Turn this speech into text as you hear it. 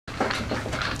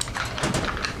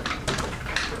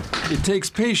It takes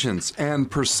patience and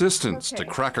persistence to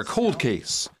crack a cold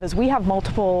case. Because we have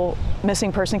multiple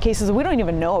missing person cases we don't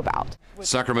even know about.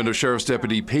 Sacramento Sheriff's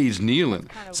Deputy Paige Nealon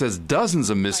says dozens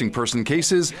of missing person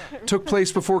cases took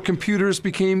place before computers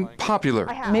became popular.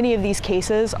 Many of these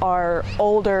cases are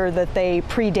older, that they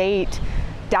predate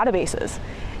databases.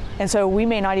 And so we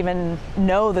may not even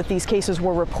know that these cases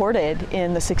were reported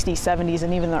in the 60s, 70s,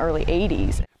 and even the early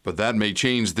 80s. But that may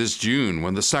change this June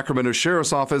when the Sacramento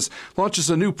Sheriff's Office launches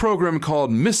a new program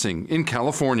called Missing in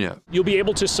California. You'll be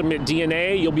able to submit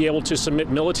DNA, you'll be able to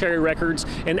submit military records,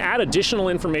 and add additional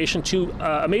information to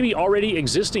maybe already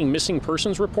existing missing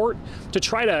persons report to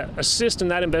try to assist in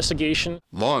that investigation.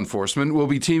 Law enforcement will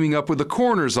be teaming up with the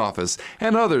coroner's office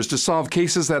and others to solve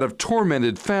cases that have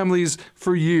tormented families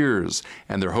for years.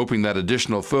 And they're hoping that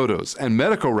additional photos and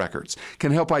medical records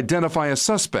can help identify a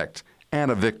suspect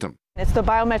and a victim. It's the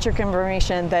biometric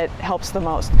information that helps the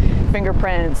most.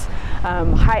 Fingerprints,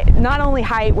 not only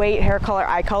height, weight, hair color,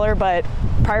 eye color, but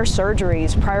prior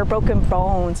surgeries, prior broken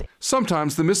bones.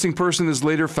 Sometimes the missing person is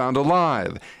later found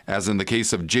alive, as in the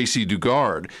case of J.C.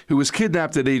 Dugard, who was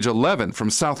kidnapped at age 11 from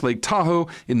South Lake Tahoe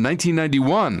in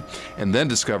 1991, and then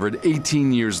discovered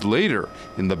 18 years later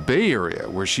in the Bay Area,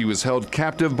 where she was held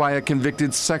captive by a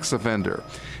convicted sex offender.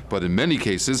 But in many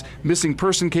cases, missing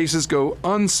person cases go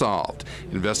unsolved.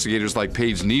 Investigators like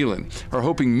Paige Nealon are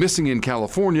hoping Missing in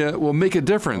California will make a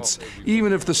difference,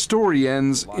 even if the story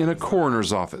ends in a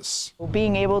coroner's office.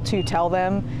 Being able to tell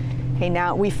them, hey,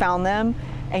 now we found them,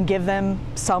 and give them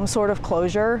some sort of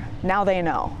closure, now they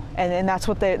know. And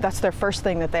that's their first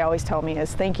thing that they always tell me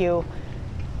is, thank you,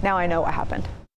 now I know what happened.